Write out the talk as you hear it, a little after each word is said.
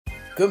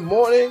Good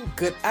morning,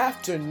 good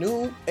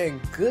afternoon,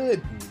 and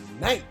good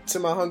night to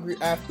my hungry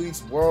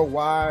athletes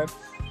worldwide.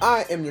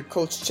 I am your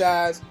coach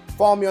Chaz.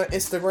 Follow me on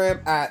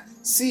Instagram at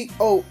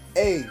COACHCHAZZ.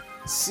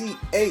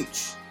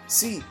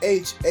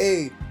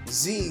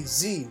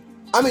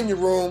 I'm in your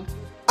room.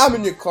 I'm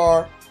in your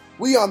car.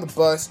 We on the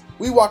bus.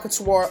 We walking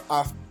toward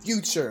our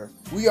future.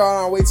 We are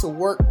on our way to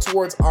work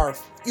towards our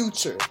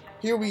future.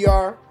 Here we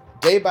are,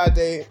 day by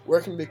day,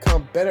 working to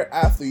become better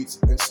athletes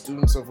and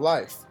students of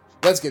life.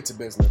 Let's get to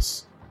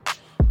business.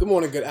 Good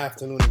morning, good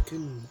afternoon, and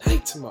good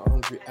night to my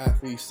hungry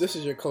athletes. This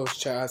is your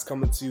coach Chaz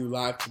coming to you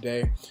live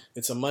today.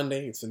 It's a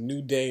Monday, it's a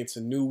new day, it's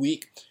a new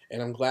week, and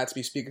I'm glad to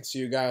be speaking to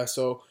you guys.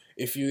 So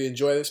if you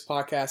enjoy this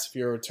podcast, if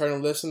you're a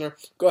returning listener,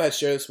 go ahead and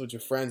share this with your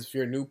friends. If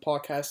you're a new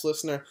podcast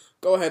listener,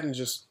 go ahead and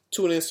just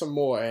tune in some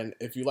more. And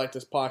if you like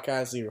this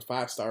podcast, leave a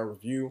 5-star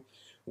review,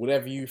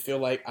 whatever you feel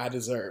like I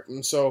deserve.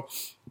 And so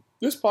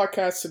this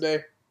podcast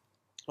today,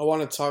 I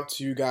want to talk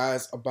to you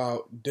guys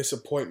about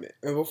disappointment.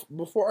 And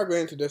before I go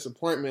into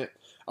disappointment,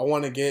 I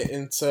want to get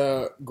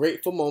into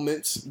grateful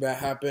moments that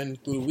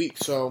happened through the week.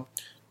 So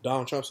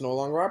Donald Trump's no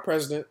longer our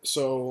president.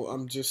 So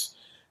I'm just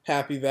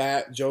happy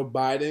that Joe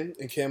Biden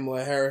and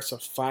Kamala Harris are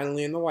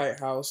finally in the White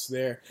House.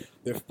 They're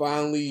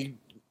finally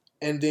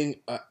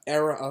ending an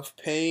era of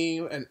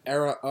pain, an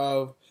era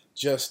of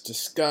just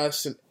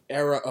disgust, an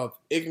era of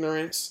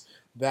ignorance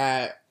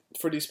that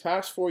for these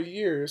past 4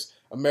 years,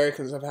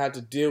 Americans have had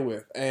to deal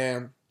with.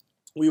 And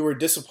we were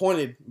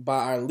disappointed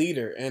by our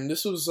leader. And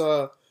this was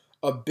a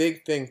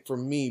big thing for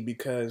me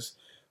because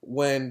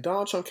when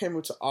Donald Trump came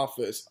into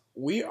office,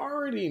 we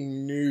already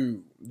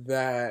knew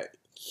that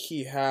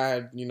he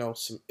had,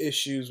 some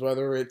issues,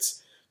 whether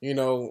it's,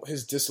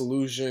 his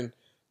disillusion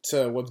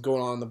to what's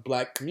going on in the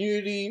black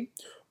community,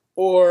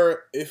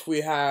 or if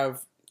we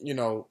have,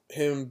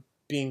 him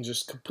being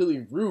just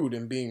completely rude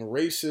and being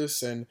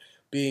racist and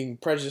being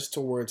prejudiced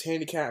towards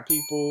handicapped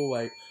people.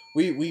 Like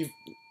we've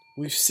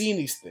seen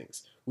these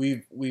things.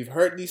 We've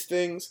heard these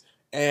things,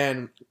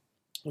 and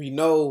we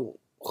know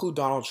who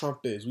Donald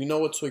Trump is. We know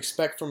what to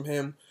expect from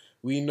him.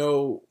 We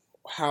know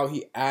how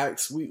he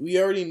acts. We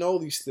already know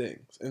these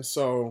things. And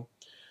so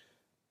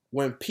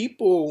when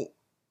people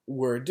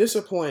were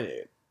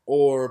disappointed,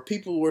 or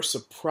people were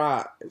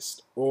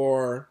surprised,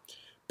 or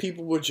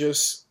people were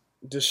just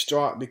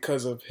distraught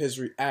because of his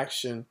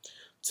reaction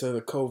to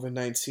the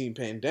COVID-19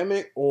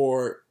 pandemic,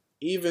 or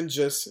even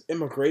just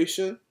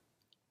immigration,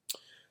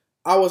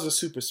 I wasn't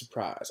super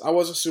surprised. I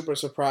wasn't super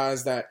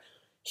surprised that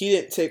he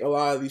didn't take a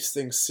lot of these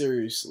things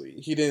seriously.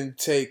 He didn't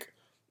take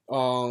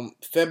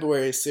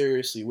February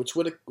seriously, which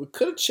could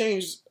have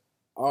changed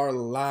our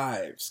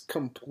lives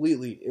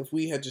completely if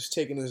we had just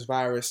taken this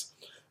virus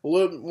a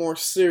little bit more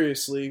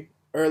seriously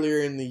earlier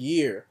in the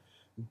year.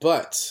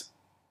 But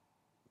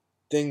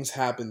things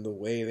happened the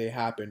way they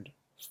happened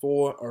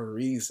for a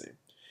reason.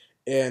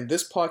 And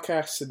this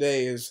podcast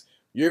today is,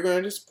 you're going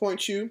to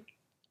disappoint you,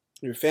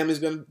 your family's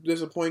going to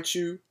disappoint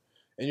you,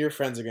 and your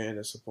friends are going to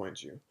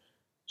disappoint you.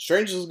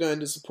 Strangers are going to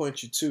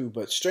disappoint you too,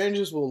 but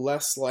strangers will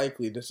less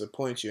likely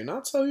disappoint you. And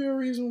I'll tell you a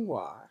reason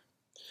why.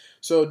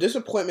 So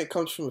disappointment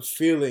comes from a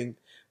feeling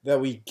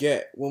that we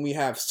get when we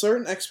have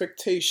certain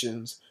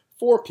expectations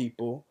for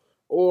people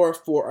or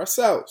for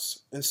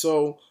ourselves. And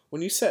so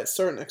when you set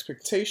certain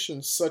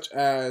expectations, such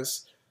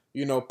as,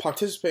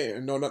 participate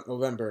in No Nut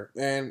November,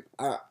 and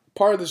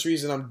part of this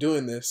reason I'm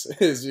doing this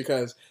is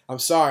because I'm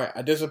sorry,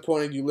 I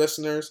disappointed you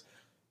listeners.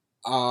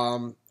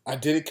 I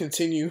didn't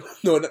continue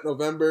No Nut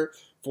November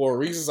for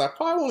reasons I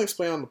probably won't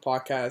explain on the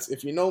podcast.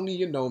 If you know me,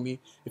 you know me.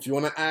 If you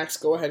want to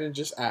ask, go ahead and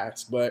just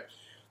ask. But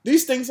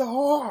these things are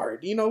hard.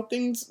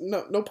 Things,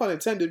 no pun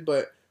intended,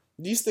 but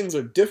these things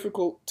are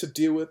difficult to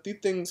deal with.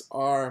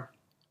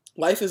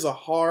 Life is a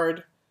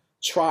hard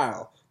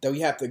trial that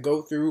we have to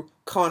go through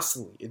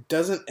constantly. It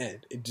doesn't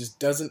end. It just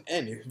doesn't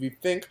end. If you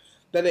think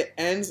that it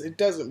ends, it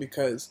doesn't,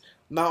 because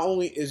not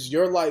only is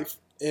your life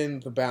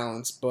in the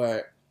balance,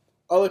 but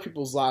other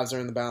people's lives are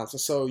in the balance. And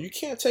so you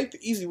can't take the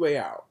easy way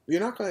out. You're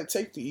not going to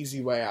take the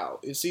easy way out.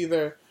 It's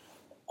either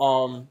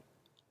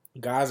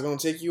God's going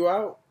to take you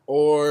out,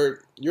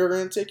 or you're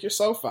going to take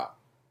yourself out.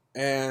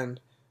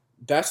 And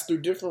that's through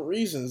different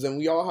reasons. And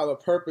we all have a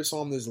purpose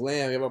on this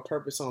land. We have a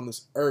purpose on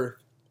this earth.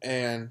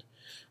 And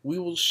we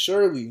will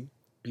surely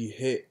be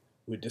hit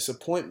with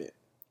disappointment.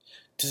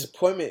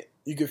 Disappointment,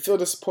 you can feel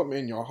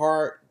disappointment in your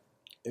heart.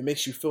 It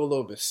makes you feel a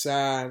little bit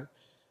sad.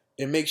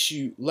 It makes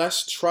you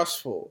less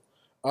trustful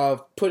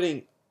of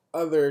putting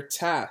other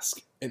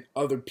tasks in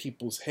other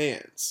people's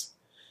hands.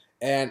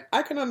 And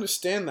I can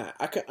understand that.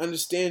 I can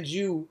understand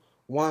you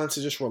wanting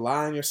to just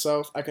rely on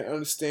yourself. I can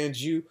understand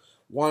you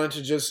wanting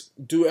to just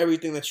do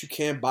everything that you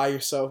can by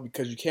yourself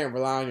because you can't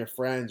rely on your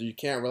friends or you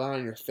can't rely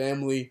on your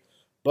family.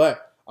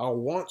 But I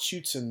want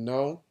you to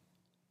know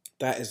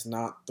that is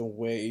not the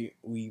way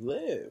we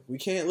live. We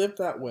can't live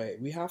that way.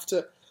 We have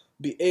to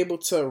be able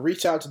to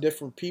reach out to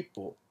different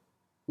people.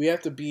 We have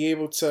to be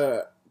able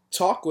to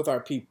talk with our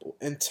people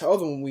and tell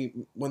them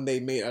when they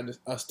made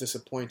us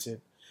disappointed.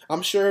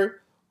 I'm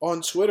sure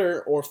on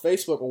Twitter or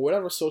Facebook or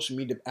whatever social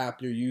media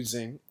app you're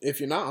using,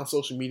 if you're not on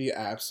social media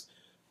apps,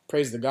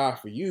 praise the God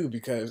for you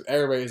because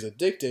everybody's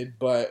addicted,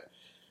 but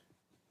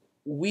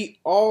we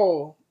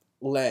all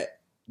let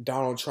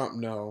Donald Trump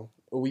know,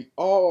 or we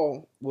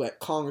all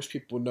let Congress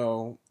people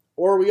know,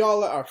 or we all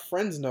let our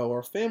friends know,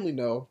 or family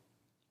know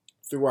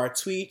through our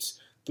tweets,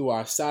 through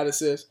our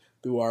statuses,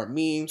 through our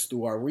memes,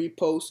 through our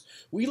reposts.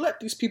 We let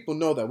these people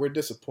know that we're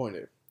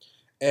disappointed.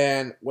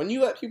 And when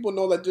you let people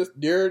know that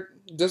they're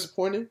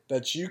disappointed,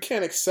 that you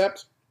can't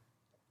accept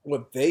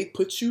what they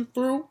put you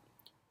through,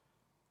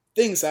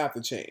 things have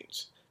to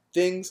change.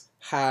 Things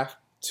have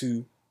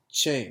to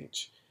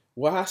change.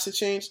 What has to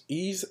change?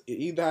 It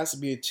either has to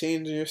be a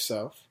change in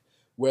yourself,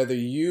 whether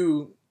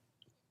you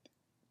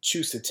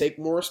choose to take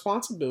more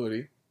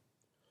responsibility,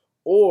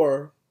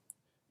 or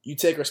you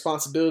take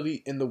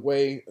responsibility in the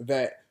way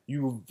that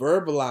you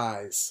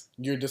verbalize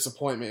your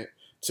disappointment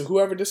to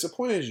whoever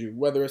disappointed you,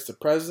 whether it's the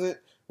president,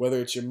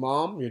 whether it's your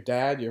mom, your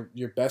dad,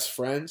 your best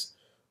friends,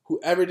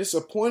 whoever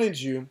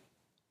disappointed you,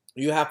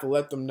 you have to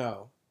let them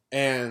know.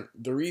 And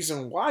the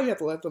reason why you have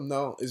to let them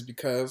know is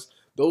because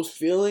those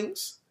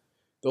feelings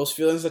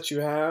that you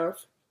have,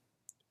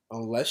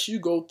 unless you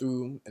go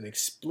through and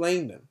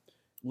explain them,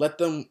 let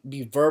them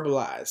be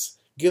verbalized,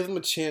 give them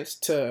a chance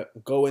to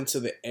go into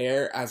the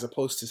air as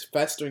opposed to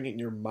festering in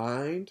your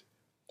mind,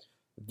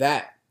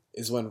 that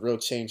is when real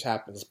change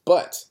happens.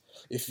 But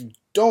if you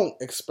don't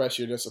express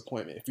your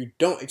disappointment, if you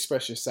don't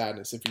express your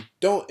sadness, if you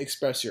don't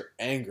express your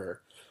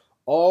anger,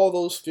 all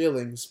those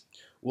feelings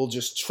will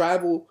just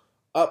travel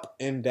up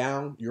and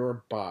down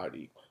your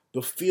body.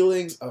 The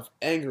feelings of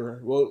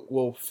anger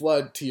will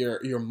flood to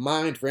your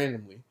mind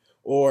randomly,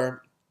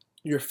 or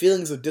your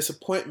feelings of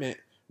disappointment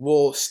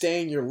will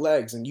stay in your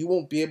legs, and you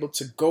won't be able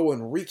to go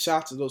and reach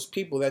out to those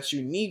people that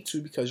you need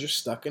to because you're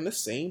stuck in the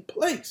same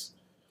place.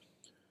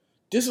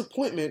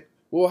 Disappointment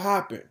will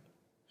happen.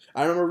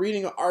 I remember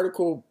reading an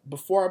article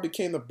before I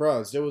became the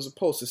Bros. There was a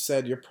post that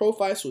said, your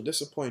profiles will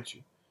disappoint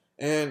you.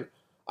 And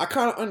I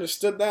kind of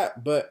understood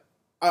that, but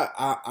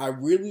I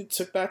really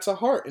took that to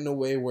heart in a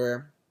way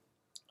where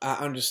I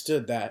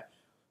understood that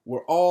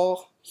we're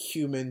all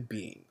human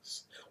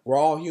beings. We're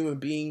all human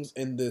beings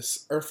in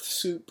this earth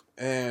soup,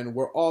 and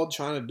we're all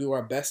trying to do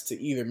our best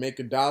to either make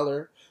a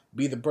dollar,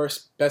 be the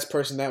best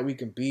person that we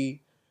can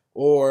be,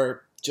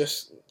 or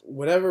just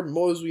whatever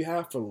motives we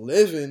have for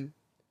living.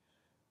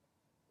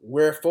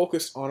 We're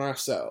focused on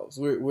ourselves.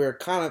 We're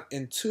kind of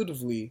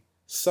intuitively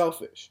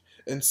selfish.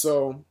 And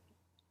so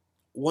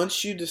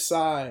once you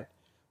decide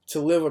to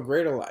live a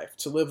greater life,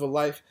 to live a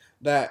life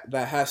that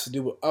has to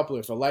do with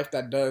uplift, a life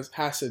that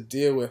has to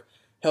deal with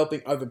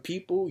helping other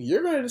people,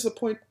 you're going to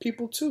disappoint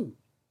people too.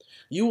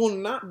 You will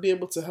not be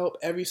able to help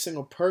every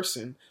single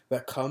person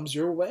that comes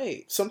your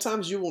way.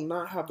 Sometimes you will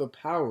not have the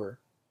power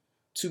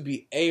to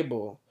be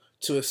able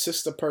to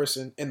assist a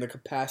person in the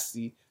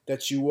capacity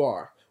that you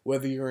are.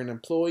 Whether you're an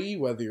employee,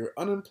 whether you're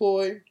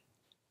unemployed,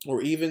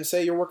 or even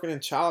say you're working in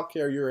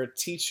childcare, you're a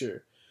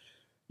teacher.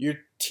 Your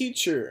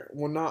teacher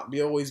will not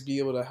always be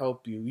able to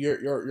help you.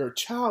 Your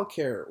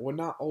childcare will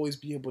not always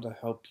be able to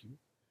help you.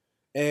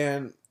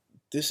 And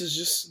this is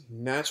just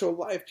natural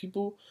life.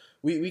 People,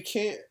 we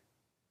can't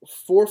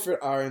forfeit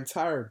our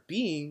entire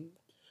being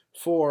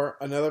for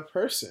another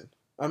person.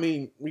 I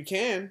mean, we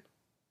can,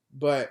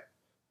 but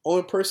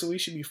only person we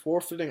should be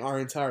forfeiting our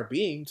entire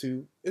being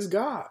to is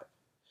God.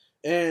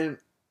 And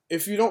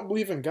if you don't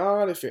believe in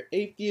God, if you're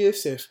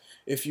atheist,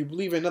 if you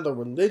believe in another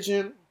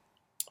religion,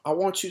 I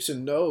want you to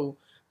know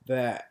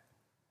that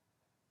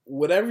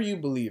whatever you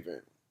believe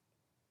in,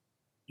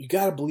 you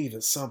got to believe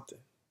in something.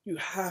 You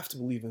have to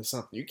believe in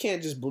something. You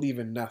can't just believe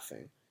in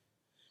nothing.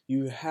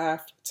 You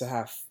have to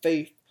have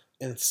faith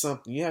in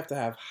something. You have to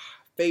have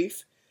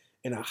faith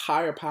in a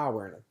higher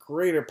power and a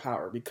greater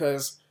power,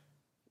 because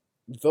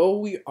though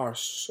we are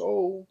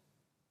so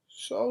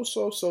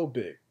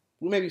big,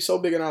 we may be so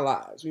big in our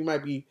lives. We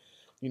might be,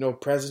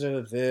 president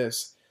of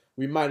this.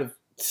 We might have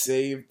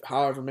saved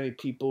however many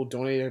people,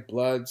 donated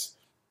bloods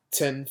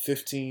 10,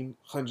 15,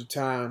 100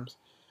 times.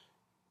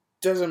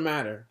 Doesn't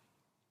matter.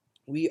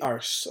 We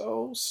are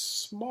so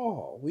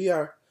small. We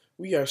are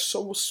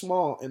so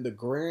small in the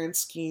grand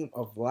scheme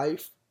of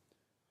life.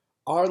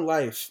 Our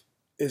life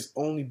is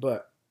only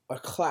but a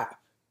clap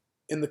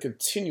in the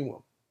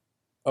continuum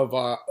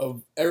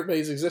of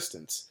everybody's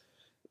existence.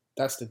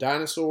 That's the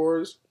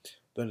dinosaurs,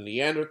 the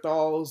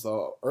Neanderthals,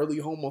 the early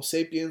Homo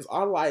sapiens.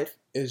 Our life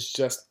is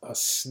just a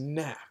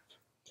snap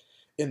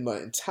in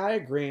the entire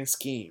grand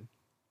scheme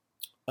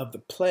of the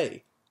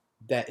play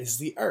that is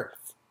the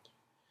earth.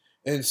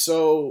 And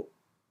so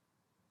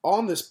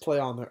on this play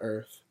on the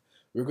earth,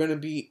 we're going to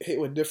be hit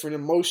with different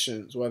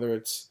emotions, whether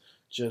it's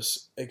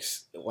just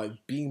like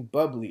being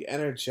bubbly,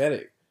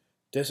 energetic,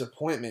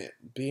 disappointment,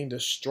 being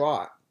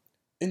distraught.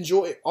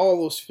 Enjoy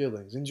all those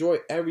feelings. Enjoy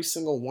every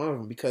single one of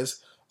them,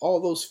 because all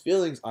those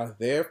feelings are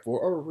there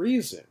for a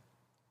reason.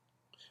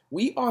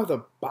 We are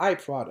the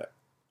byproduct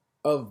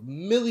of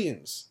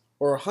millions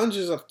or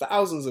hundreds of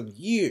thousands of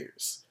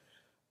years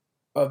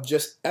of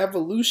just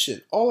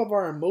evolution. All of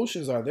our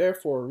emotions are there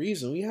for a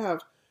reason. We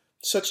have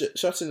such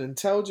an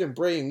intelligent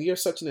brain. We are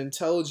such an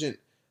intelligent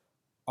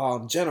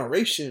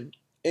generation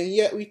And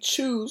yet we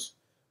choose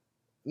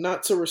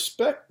not to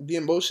respect the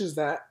emotions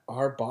that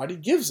our body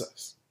gives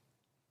us.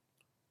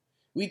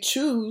 We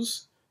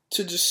choose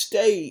to just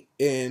stay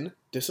in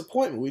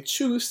disappointment. We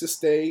choose to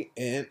stay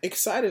in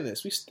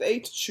excitedness. We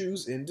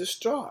choose in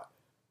distraught.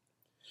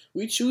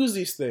 We choose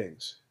these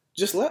things.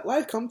 Just let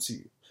life come to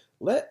you.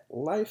 Let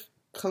life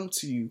come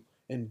to you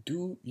and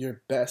do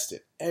your best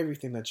at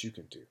everything that you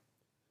can do.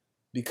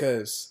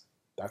 Because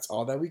that's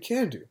all that we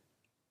can do.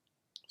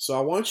 So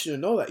I want you to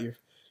know that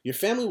your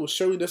family will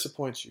surely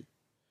disappoint you.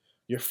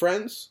 Your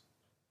friends,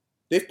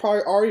 they've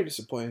probably already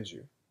disappointed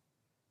you.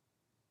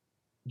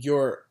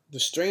 The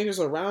strangers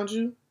around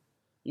you,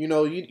 you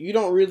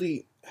don't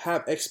really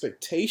have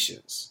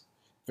expectations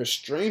for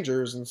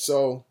strangers. And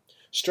so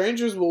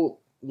strangers will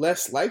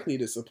less likely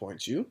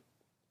disappoint you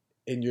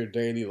in your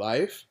daily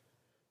life.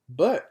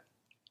 But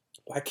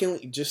why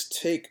can't we just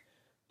take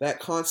that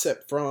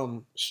concept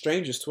from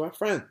strangers to our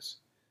friends?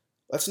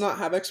 Let's not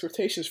have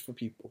expectations for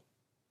people.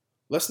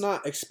 Let's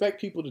not expect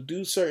people to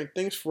do certain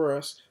things for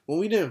us when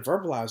we didn't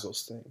verbalize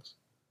those things.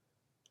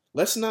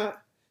 Let's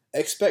not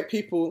expect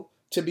people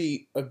to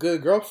be a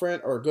good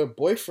girlfriend or a good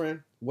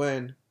boyfriend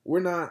when we're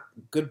not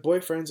good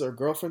boyfriends or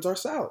girlfriends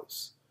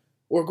ourselves,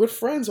 or good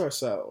friends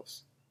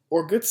ourselves,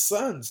 or good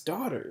sons,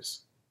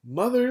 daughters,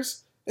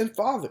 mothers, and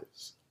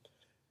fathers.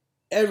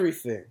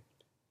 Everything,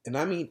 and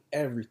I mean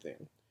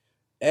everything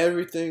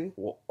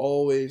will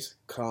always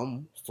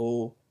come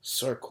full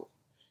circle.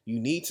 You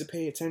need to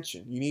pay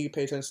attention. You need to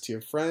pay attention to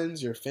your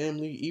friends, your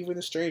family, even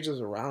the strangers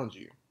around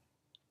you.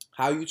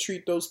 How you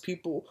treat those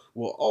people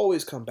will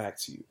always come back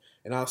to you.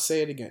 And I'll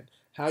say it again.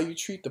 How you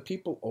treat the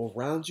people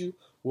around you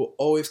will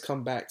always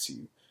come back to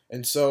you.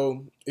 And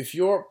so if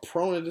you're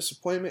prone to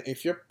disappointment,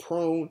 if you're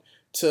prone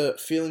to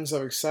feelings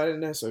of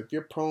excitedness, or if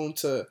you're prone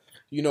to,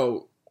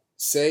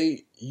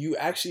 say you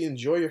actually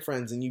enjoy your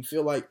friends and you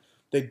feel like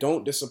they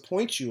don't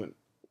disappoint you, and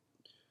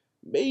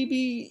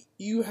maybe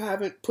you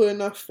haven't put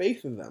enough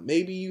faith in them.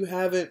 Maybe you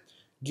haven't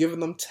given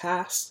them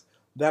tasks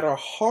that are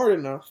hard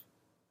enough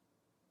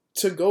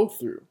to go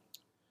through.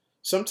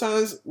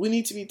 Sometimes we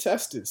need to be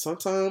tested.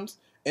 Sometimes,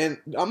 and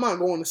I'm not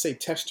going to say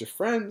test your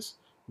friends,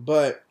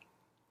 but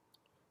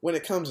when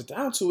it comes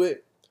down to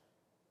it,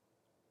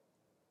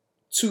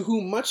 to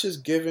whom much is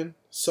given,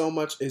 so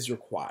much is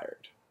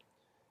required.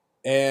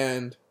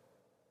 And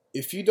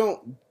if you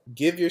don't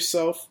give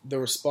yourself the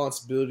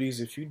responsibilities,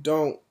 if you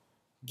don't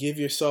give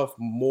yourself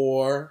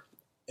more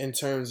in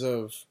terms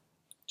of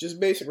just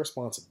basic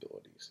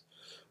responsibilities,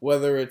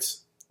 whether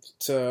it's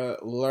to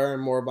learn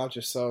more about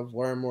yourself,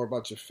 learn more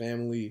about your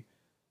family,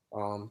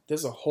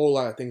 there's a whole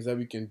lot of things that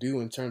we can do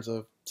in terms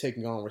of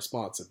taking on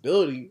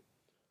responsibility.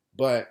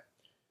 But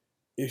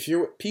if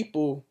you're with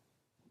people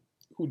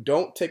who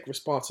don't take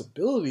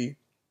responsibility,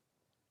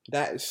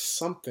 that is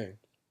something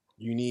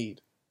you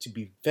need to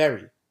be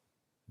very,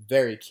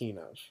 very keen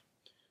of.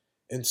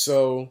 And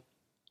so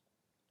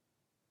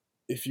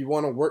if you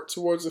want to work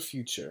towards a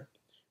future,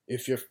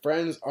 if your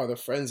friends are the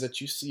friends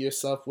that you see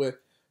yourself with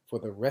for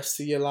the rest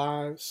of your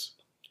lives,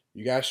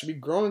 you guys should be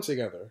growing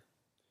together.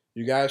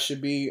 You guys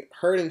should be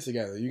hurting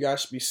together. You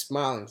guys should be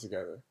smiling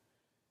together.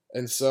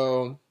 And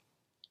so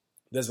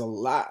there's a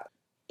lot.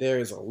 There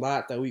is a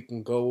lot that we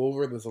can go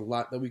over. There's a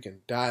lot that we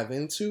can dive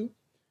into.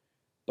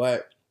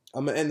 But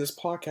I'm going to end this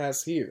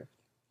podcast here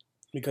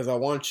because I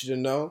want you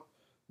to know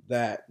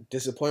that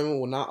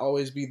disappointment will not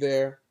always be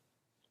there.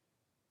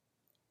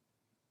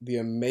 The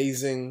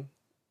amazing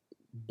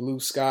blue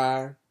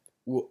sky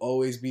will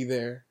always be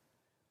there.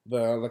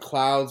 The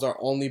clouds are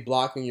only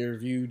blocking your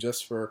view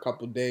just for a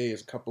couple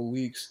days, a couple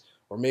weeks,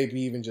 or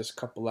maybe even just a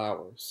couple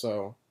hours.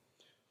 So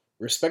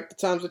respect the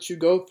times that you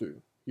go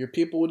through. Your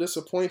people will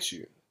disappoint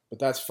you, but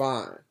that's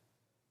fine.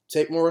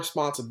 Take more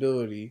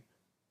responsibility,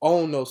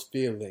 own those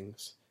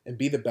feelings, and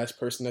be the best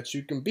person that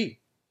you can be.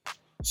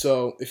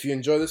 So if you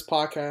enjoy this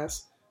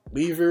podcast,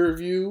 leave a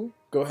review.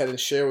 Go ahead and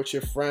share with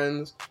your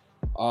friends.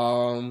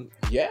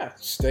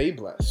 Stay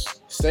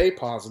blessed. Stay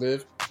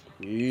positive.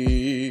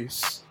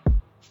 Peace.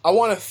 I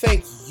want to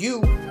thank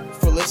you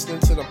for listening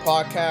to the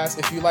podcast.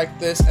 If you like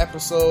this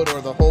episode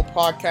or the whole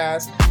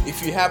podcast,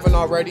 if you haven't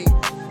already,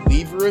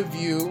 leave a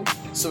review,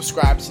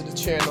 subscribe to the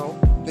channel.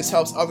 This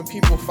helps other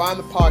people find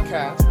the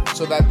podcast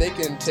so that they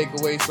can take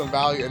away some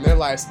value in their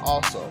lives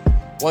also.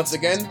 Once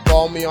again,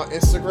 follow me on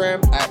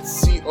Instagram at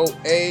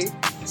COACHCHAZZ.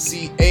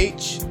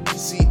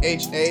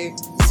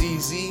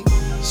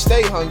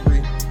 Stay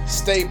hungry,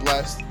 stay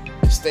blessed,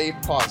 stay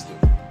positive.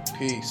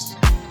 Peace.